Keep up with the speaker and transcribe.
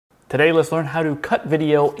Today, let's learn how to cut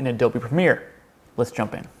video in Adobe Premiere. Let's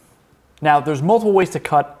jump in. Now, there's multiple ways to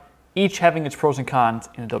cut, each having its pros and cons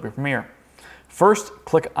in Adobe Premiere. First,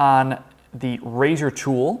 click on the razor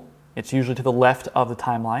tool. It's usually to the left of the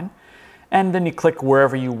timeline. And then you click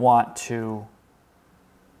wherever you want to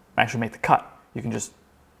actually make the cut. You can just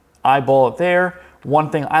eyeball it there. One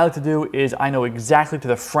thing I like to do is I know exactly to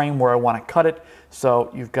the frame where I want to cut it. So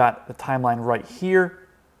you've got the timeline right here.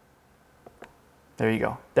 There you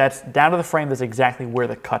go. That's down to the frame. That's exactly where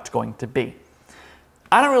the cut's going to be.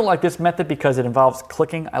 I don't really like this method because it involves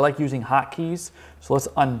clicking. I like using hotkeys. So let's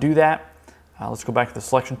undo that. Let's go back to the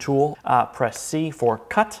selection tool. Press C for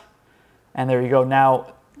cut. And there you go.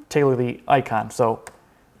 Now tailor the icon. So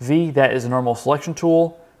V, that is a normal selection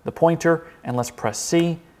tool, the pointer, and let's press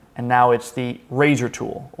C. And now it's the razor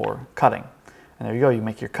tool or cutting. And there you go. You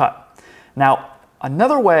make your cut. Now,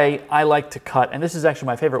 another way I like to cut, and this is actually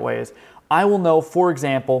my favorite way, is I will know, for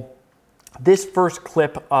example, this first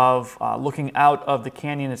clip of looking out of the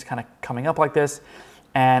canyon is kind of coming up like this,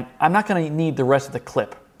 and I'm not going to need the rest of the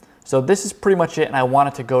clip. So this is pretty much it, and I want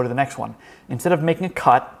it to go to the next one. Instead of making a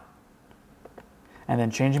cut and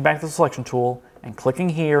then changing back to the selection tool and clicking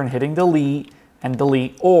here and hitting delete and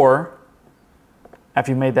delete, or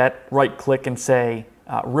after you made that, right click and say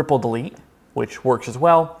ripple delete, which works as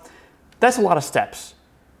well. That's a lot of steps.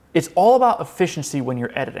 It's all about efficiency when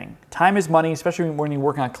you're editing. Time is money, especially when you're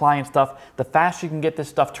working on client stuff. The faster you can get this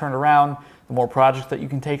stuff turned around, the more projects that you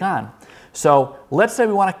can take on. So let's say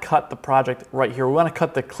we want to cut the project right here. We want to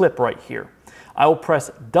cut the clip right here. I will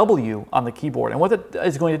press W on the keyboard. And what that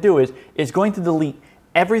is going to do is it's going to delete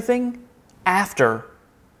everything after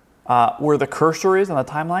where the cursor is on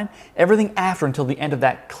the timeline, everything after until the end of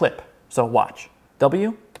that clip. So watch.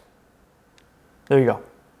 W. There you go.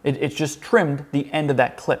 It's just trimmed the end of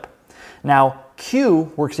that clip. Now,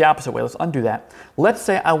 Q works the opposite way. Let's undo that. Let's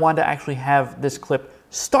say I want to actually have this clip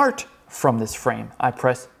start from this frame. I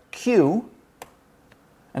press Q,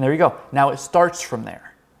 and there you go. Now it starts from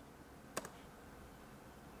there.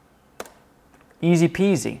 Easy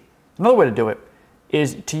peasy. Another way to do it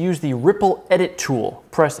is to use the Ripple Edit tool.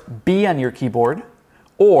 Press B on your keyboard,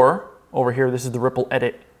 or over here, this is the Ripple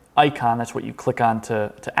Edit icon. That's what you click on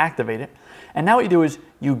to activate it. And now what you do is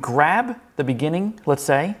you grab the beginning, let's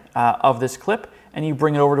say, of this clip, and you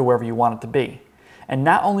bring it over to wherever you want it to be. And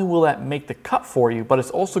not only will that make the cut for you, but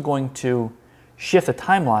it's also going to shift the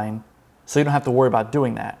timeline so you don't have to worry about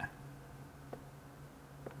doing that.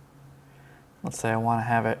 Let's say I want to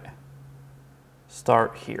have it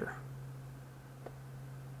start here.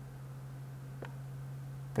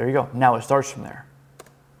 There you go. Now it starts from there.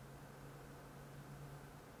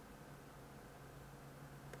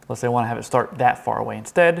 Let's say I want to have it start that far away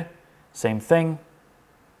instead. Same thing.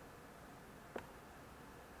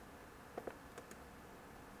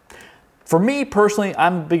 For me personally,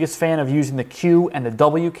 I'm the biggest fan of using the Q and the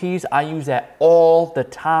W keys. I use that all the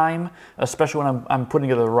time, especially when I'm putting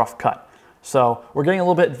together a rough cut. So we're getting a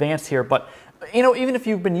little bit advanced here, but you know, even if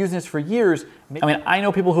you've been using this for years, I mean, I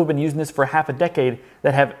know people who've been using this for half a decade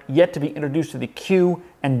that have yet to be introduced to the Q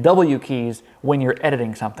and W keys when you're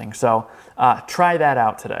editing something. So try that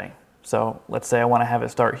out today. So let's say I want to have it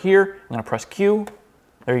start here. I'm going to press Q.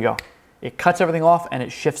 There you go. It cuts everything off and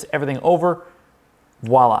it shifts everything over.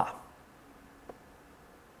 Voila.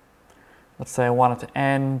 Let's say I want it to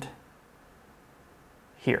end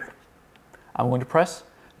here. I'm going to press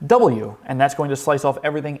W, and that's going to slice off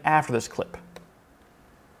everything after this clip.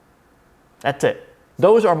 That's it.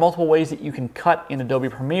 Those are multiple ways that you can cut in Adobe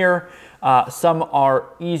Premiere. Some are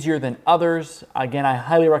easier than others. Again, I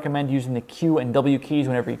highly recommend using the Q and W keys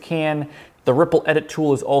whenever you can. The Ripple Edit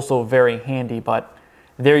tool is also very handy, but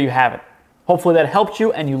there you have it. Hopefully that helped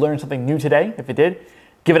you and you learned something new today. If it did,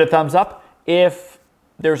 give it a thumbs up. If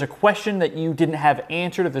there's a question that you didn't have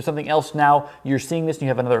answered, if there's something else now you're seeing this and you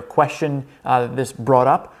have another question that this brought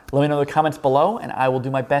up, let me know in the comments below and I will do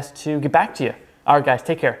my best to get back to you. All right, guys,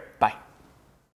 take care.